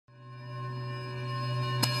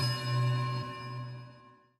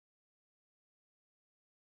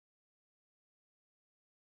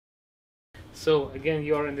So again,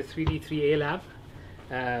 you are in the 3D 3A lab,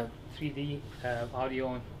 3D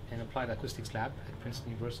Audio and Applied Acoustics lab at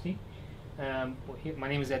Princeton University. My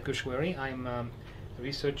name is Edgar Choueiri. I'm a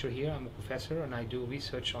researcher here. I'm a professor, and I do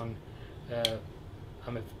research on.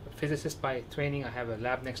 I'm a physicist by training. I have a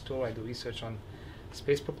lab next door. I do research on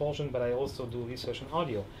space propulsion, but I also do research on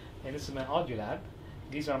audio. And this is my audio lab.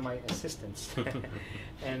 These are my assistants.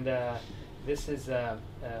 And this is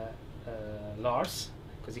Lars,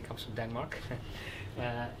 because he comes from Denmark.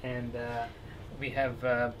 And we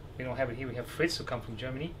don't have it here. We have Fritz, who come from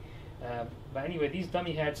Germany. But anyway, these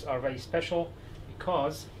dummy heads are very special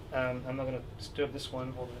because I'm not going to disturb this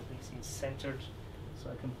one. All the things is centered,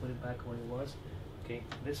 so I can put it back where it was. Okay,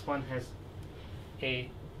 this one has a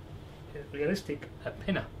realistic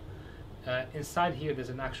pinna. Inside here, there's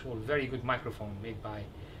an actual very good microphone made by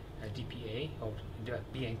DPA or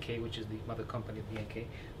BNK, which is the mother company of BNK.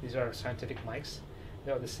 These are scientific mics.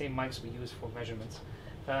 They are the same mics we use for measurements.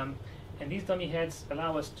 And these dummy heads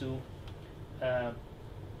allow us to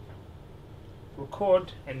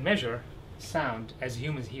record and measure sound as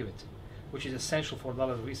humans hear it, which is essential for a lot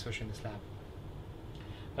of research in this lab.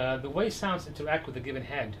 The way sounds interact with a given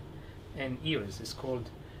head and ears is called,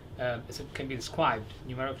 can be described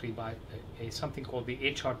numerically by something called the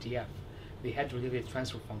HRTF, the head-related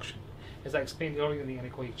transfer function. As I explained earlier in the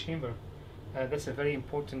anechoic chamber, that's a very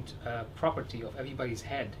important property of everybody's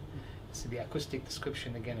head. It's the acoustic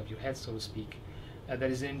description, again, of your head, so to speak,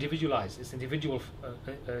 that is individualized. It's individual.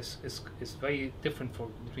 It's very different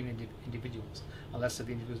between individuals, unless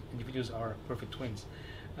the individuals are perfect twins.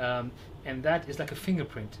 And that is like a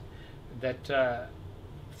fingerprint that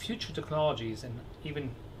future technologies and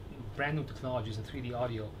even brand new technologies in 3D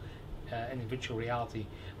audio and in virtual reality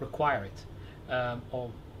require it,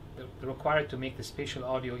 or they're required to make the spatial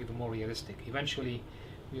audio even more realistic. Eventually,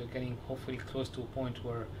 we are getting hopefully close to a point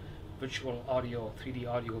where virtual audio, 3D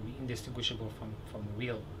audio, will be indistinguishable from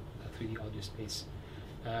real 3D audio space,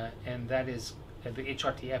 and that is the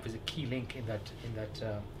HRTF is a key link in that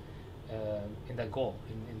goal,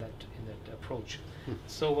 in that approach.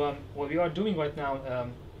 So what we are doing right now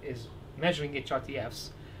is measuring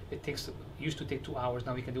HRTFs. It used to take 2 hours.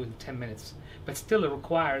 Now we can do it in 10 minutes. But still, it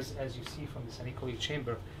requires, as you see from this anechoic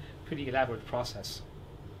chamber, pretty elaborate process.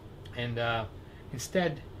 And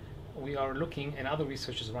instead, we are looking, and other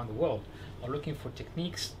researchers around the world are looking for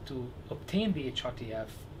techniques to obtain the HRTF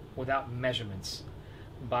without measurements,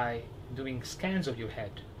 by doing scans of your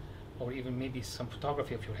head, or even maybe some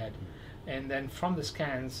photography of your head. And then from the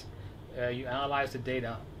scans, you analyze the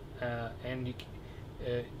data, and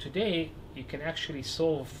today you can actually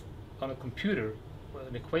solve on a computer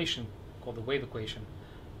an equation called the wave equation,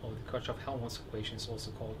 or the Kirchhoff-Helmholtz equation is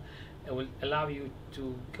also called. It will allow you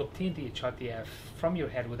to obtain the HRTF from your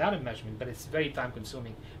head without a measurement, but it's very time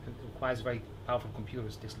consuming. It requires very powerful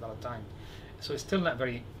computers. It takes a lot of time. So it's still not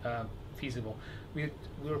very feasible. We're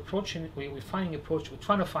trying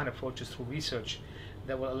to find approaches through research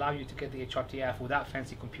that will allow you to get the HRTF without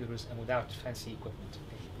fancy computers and without fancy equipment.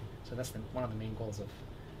 So that's one of the main goals of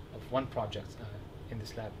one project in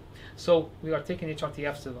this lab. So we are taking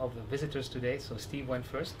HRTFs of the visitors today. So Steve went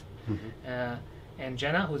first, and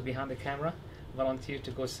Jenna, who's behind the camera, volunteered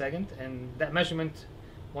to go second. And that measurement,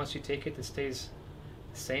 once you take it, it stays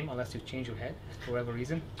the same unless you change your head for whatever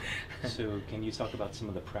reason. So can you talk about some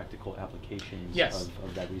of the practical applications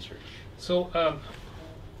of that research? So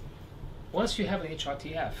once you have an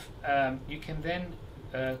HRTF, you can then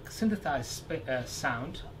synthesize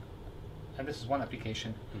sound, and this is one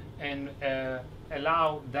application, and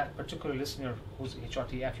allow that particular listener whose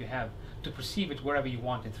HRTF you have to perceive it wherever you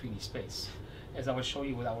want in 3D space. As I will show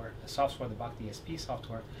you with our software, the Bach DSP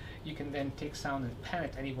software, you can then take sound and pan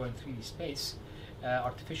it anywhere in 3D space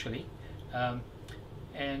artificially,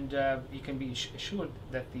 and you can be assured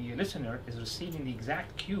that the listener is receiving the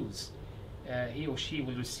exact cues he or she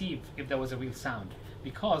will receive if there was a real sound,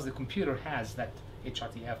 because the computer has that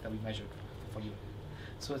HRTF that we measured for you.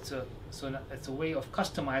 So it's a way of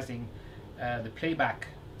customizing the playback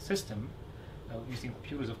system using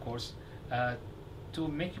computers, of course, to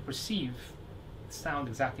make you perceive sound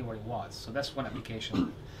exactly where it was. So that's one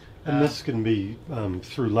application. And this can be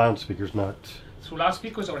through loudspeakers, not through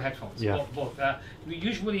loudspeakers or headphones. Yeah. Both. We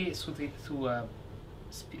usually it's through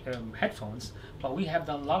headphones, but we have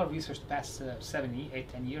done a lot of research the past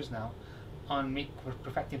 10 years now on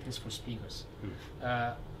perfecting things for speakers.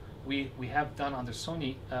 We have done under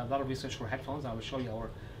Sony a lot of research for headphones. I will show you our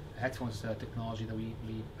headphones technology that we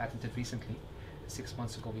patented recently. 6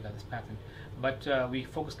 months ago we got this patent. But we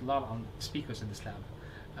focused a lot on speakers in this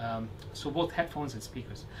lab. So both headphones and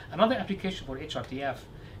speakers. Another application for HRTF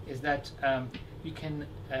is that you can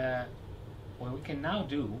what we can now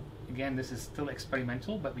do, again, this is still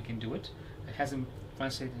experimental, but we can do it. It hasn't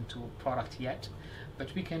translated into a product yet,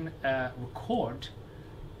 but we can record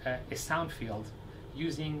a sound field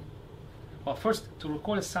using, well, first, to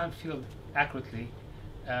record a sound field accurately,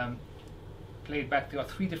 play it back, there are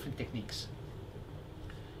 3 different techniques.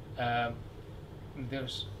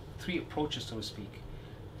 There's 3 approaches, so to speak.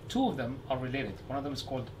 2 of them are related. One of them is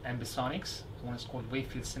called ambisonics, and one is called wave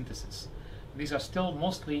field synthesis. These are still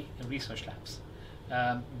mostly in research labs,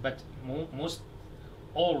 but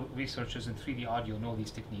all researchers in 3D audio know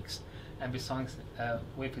these techniques. Ambisonics,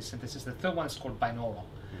 wave field synthesis. The third one is called binaural,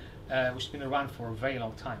 which has been around for a very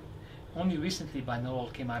long time. Only recently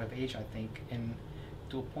binaural came out of age, I think, and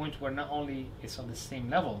to a point where not only it's on the same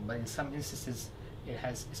level, but in some instances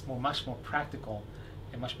it's much more practical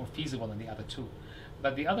and much more feasible than the other 2.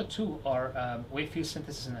 But the other 2 are wave field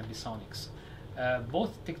synthesis and ambisonics.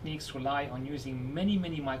 Both techniques rely on using many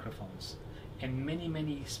microphones and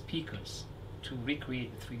many speakers to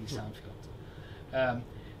recreate the 3D sound field.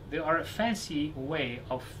 They are a fancy way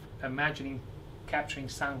of imagining capturing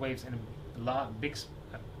sound waves in a big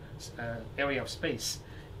area of space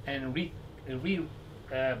and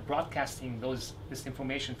broadcasting this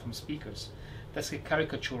information from speakers. That's a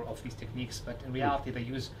caricature of these techniques, but in reality they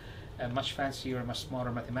use much fancier, much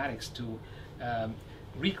smarter mathematics to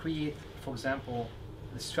recreate, for example,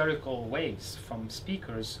 the spherical waves from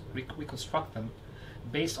speakers, reconstruct them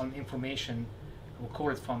based on information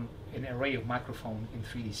recorded from an array of microphones in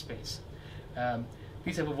 3D space.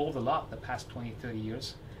 These have evolved a lot the past 20-30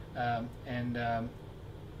 years, and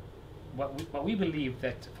what we believe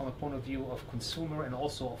that from a point of view of consumer and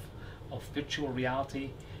also of virtual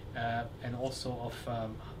reality and also of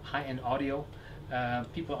high-end audio,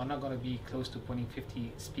 people are not going to be close to putting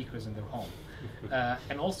 50 speakers in their home.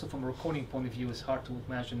 And also from a recording point of view, it's hard to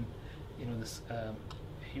imagine, this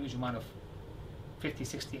huge amount of 50,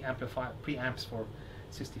 60 preamps for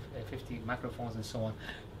 50 microphones and so on.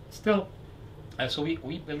 Still, so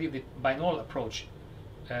we believe the binaural approach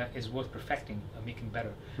is worth perfecting and making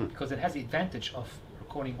better, because it has the advantage of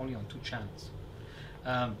recording only on 2 channels.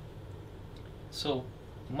 So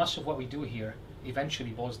much of what we do here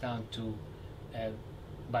eventually boils down to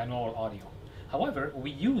binaural audio. However,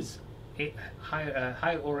 we use a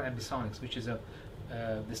higher order ambisonics, which is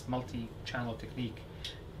this multi-channel technique,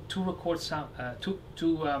 to record sound,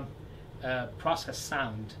 to process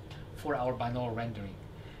sound for our binaural rendering.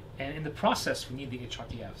 And in the process, we need the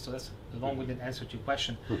HRTF. So that's a long-winded answer to your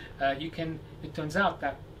question. It turns out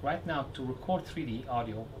that right now, to record 3D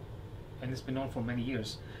audio, and it's been known for many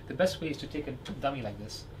years, the best way is to take a dummy like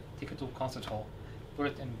this, take it to a concert hall, put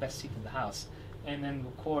it in the best seat in the house, and then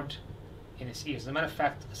record in its ears. As a matter of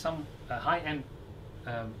fact, some high-end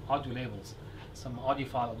audio labels, some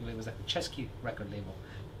audiophile audio labels, like the Chesky record label,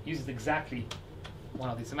 uses exactly one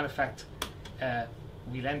of these. As a matter of fact,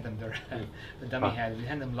 we lend them the dummy head. We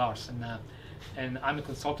lend them Lars, and I'm a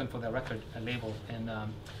consultant for their record label, and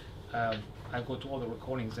I go to all the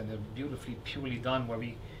recordings, and they're beautifully, purely done, where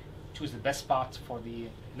we choose the best spot for the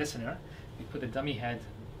listener. We put the dummy head,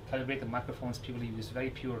 calibrate the microphones purely, use very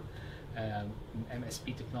pure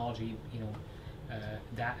MSP technology,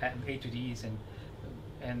 A to Ds,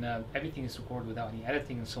 and everything is recorded without any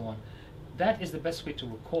editing and so on. That is the best way to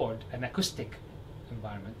record an acoustic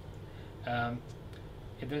environment.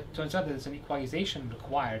 It turns out that there's an equalization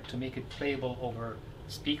required to make it playable over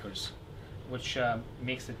speakers, which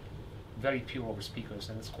makes it very pure over speakers,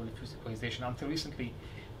 and it's called diffuse equalization. Until recently,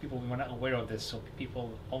 people were not aware of this, so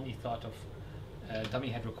people only thought of dummy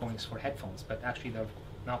head recordings for headphones, but actually they're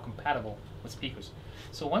now compatible with speakers.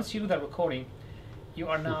 So once you do that recording, you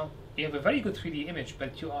have a very good 3D image,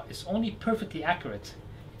 but it's only perfectly accurate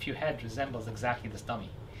if your head resembles exactly this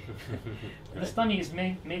dummy. This dummy is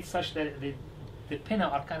made such that the pinna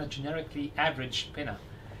are kind of generically average pinna,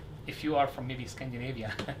 if you are from maybe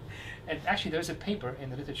Scandinavia. And actually there's a paper in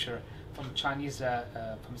the literature from Chinese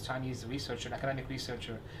researcher, an academic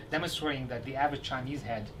researcher, demonstrating that the average Chinese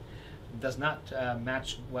head does not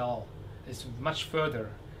match well. It's much further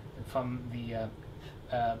from the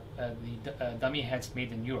dummy heads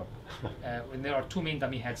made in Europe. And there are 2 main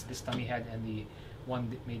dummy heads, this dummy head and the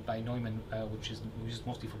one made by Neumann, which is used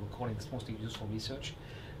mostly for recording. It's mostly used for research.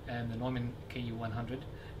 And the Neumann KU100,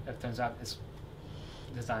 it turns out, is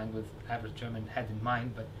designed with average German head in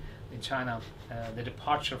mind, but in China, the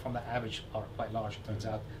departure from the average are quite large, it turns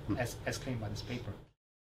out, as claimed by this paper.